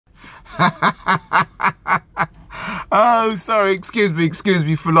Oh, sorry, excuse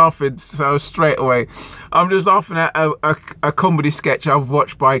me for laughing so straight away. I'm just laughing at a comedy sketch I've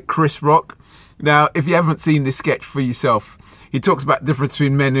watched by Chris Rock. Now, if you haven't seen this sketch for yourself, he talks about the difference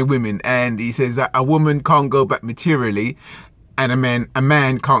between men and women, and he says that a woman can't go back materially, and a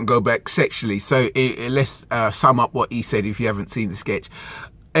man can't go back sexually. So let's sum up what he said if you haven't seen the sketch.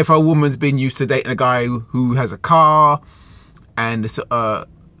 If a woman's been used to dating a guy who has a car and the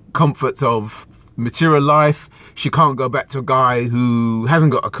comforts of material life, she can't go back to a guy who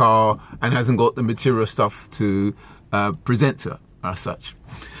hasn't got a car and hasn't got the material stuff to present to her as such.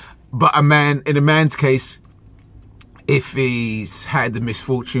 But in a man's case, if he's had the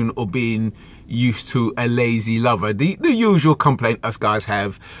misfortune of being used to a lazy lover, the usual complaint us guys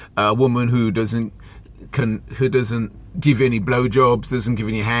have, a woman who doesn't give you any blowjobs, doesn't give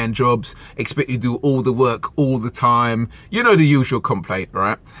you any hand jobs, expect you to do all the work all the time, you know, the usual complaint,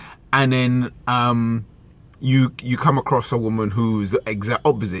 right? And then you come across a woman who's the exact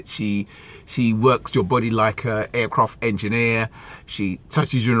opposite. She works your body like an aircraft engineer. She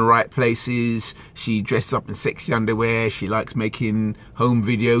touches you in the right places. She dresses up in sexy underwear. She likes making home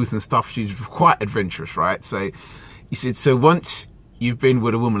videos and stuff. She's quite adventurous, right? So he said, so once you've been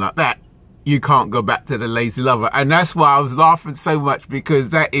with a woman like that, you can't go back to the lazy lover. And that's why I was laughing so much,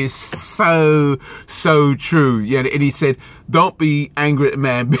 because that is so true. Yeah, and he said, don't be angry at the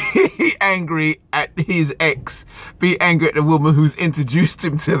man, be angry at his ex. Be angry at the woman who's introduced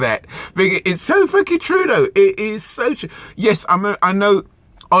him to that. Because it's so fucking true though. It is so true. Yes, I know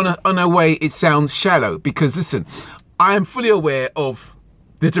on a way it sounds shallow, because listen, I am fully aware of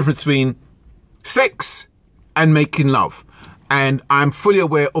the difference between sex and making love. And I'm fully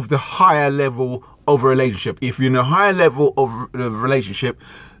aware of the higher level of a relationship. If you're in a higher level of a relationship,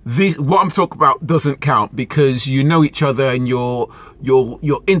 what I'm talking about doesn't count, because you know each other and you're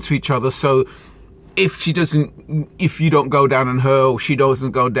into each other. So if you don't go down on her, or she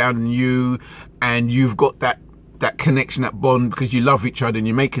doesn't go down on you, and you've got that connection, that bond, because you love each other and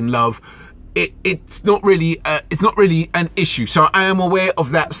you're making love, it's not really an issue. So I am aware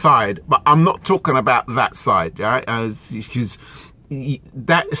of that side, but I'm not talking about that side, right? Because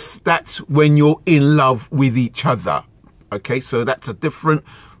that's when you're in love with each other. Okay, so that's a different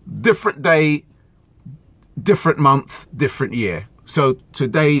day, different month, different year. So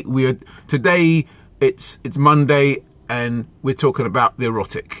today it's Monday, and we're talking about the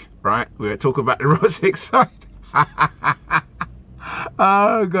erotic, right? We're talking about the erotic side.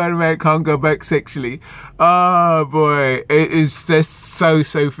 Oh God, man, can't go back sexually. Oh boy, it is just so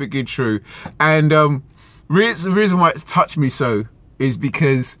freaking true. And the reason why it's touched me so is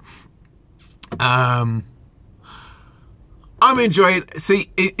because I'm enjoying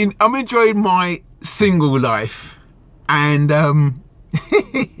my single life, and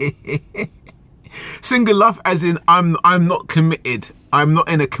single life as in I'm not committed. I'm not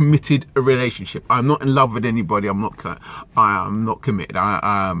in a committed relationship. I'm not in love with anybody. I'm not committed.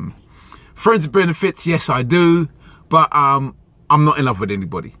 Friends with benefits, yes, I do, but I'm not in love with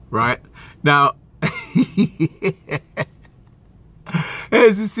anybody. Right now,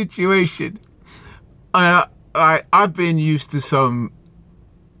 here's the situation. I've been used to some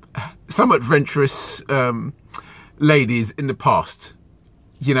adventurous ladies in the past,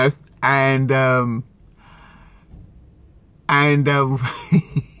 you know, and and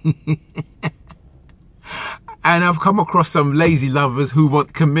I've come across some lazy lovers who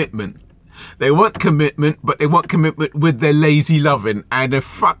want commitment. They want commitment, but they want commitment with their lazy loving. And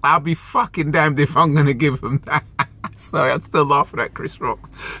I'll be fucking damned if I'm going to give them that. Sorry, I'm still laughing at Chris Rock.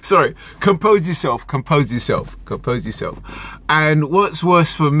 Sorry, compose yourself. And what's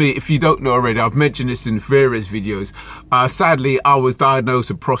worse for me, if you don't know already, I've mentioned this in various videos. Sadly, I was diagnosed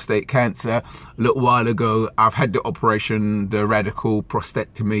with prostate cancer a little while ago. I've had the operation, the radical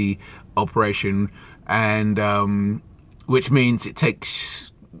prostatectomy operation, and which means it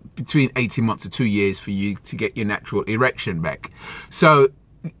takes between 18 months to 2 years for you to get your natural erection back. So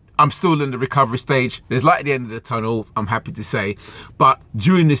I'm still in the recovery stage. There's light at the end of the tunnel, I'm happy to say. But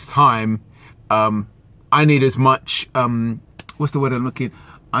during this time, I need as much, what's the word I'm looking?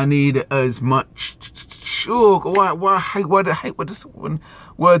 I need as much, I hate what this one,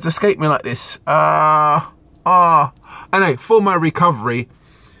 words escape me like this. Anyway, for my recovery,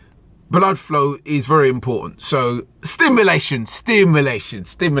 blood flow is very important. So stimulation.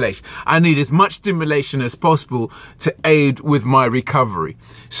 I need as much stimulation as possible to aid with my recovery.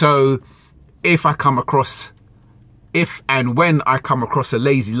 So if I come across if and when I come across a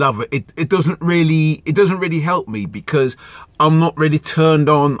lazy lover, it doesn't really help me, because I'm not really turned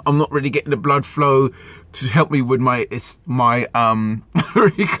on. I'm not really getting the blood flow to help me with my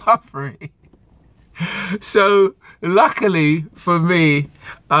recovery. So luckily for me,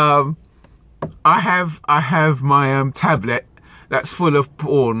 I have my tablet that's full of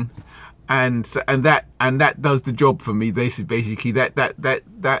porn, and that does the job for me. Basically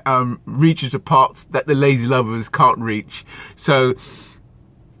that reaches the parts that the lazy lovers can't reach. So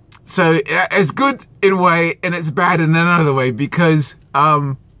it's good in a way, and it's bad in another way, because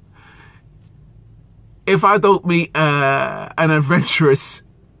if I don't meet an adventurous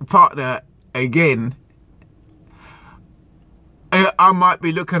partner again, I might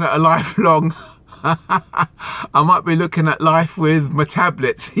be looking at a lifelong I might be looking at life with my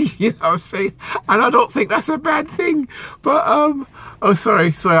tablets, you know what I'm saying? And I don't think that's a bad thing. But oh,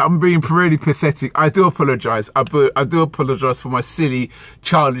 sorry, I'm being really pathetic. I do apologize. I do apologize for my silly,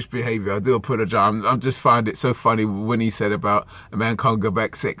 childish behavior. I do apologize. I just find it so funny when he said about a man can't go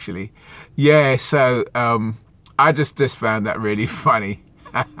back sexually. Yeah, so I just found that really funny.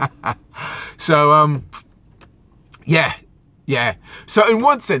 So yeah. So in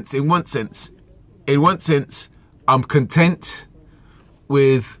one sense, I'm content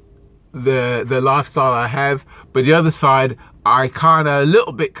with the lifestyle I have, but the other side, I kind of a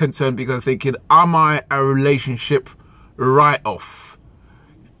little bit concerned, because I'm thinking, am I a relationship write-off?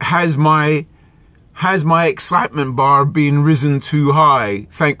 Has my excitement bar been risen too high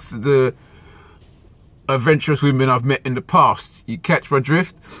thanks to the adventurous women I've met in the past? You catch my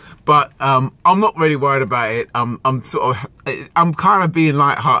drift? But I'm not really worried about it. I'm kind of being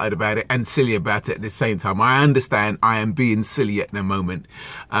light-hearted about it and silly about it at the same time. I understand I am being silly at the moment,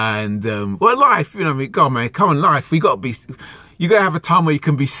 and well, life, you know, I mean, God, man, come on, life. You gotta have a time where you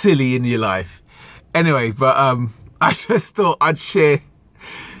can be silly in your life. Anyway, but I just thought I'd share.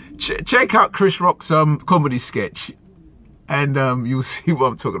 Check out Chris Rock's comedy sketch, and you'll see what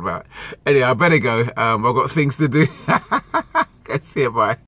I'm talking about. Anyway, I better go. I've got things to do. Okay, see you, bye.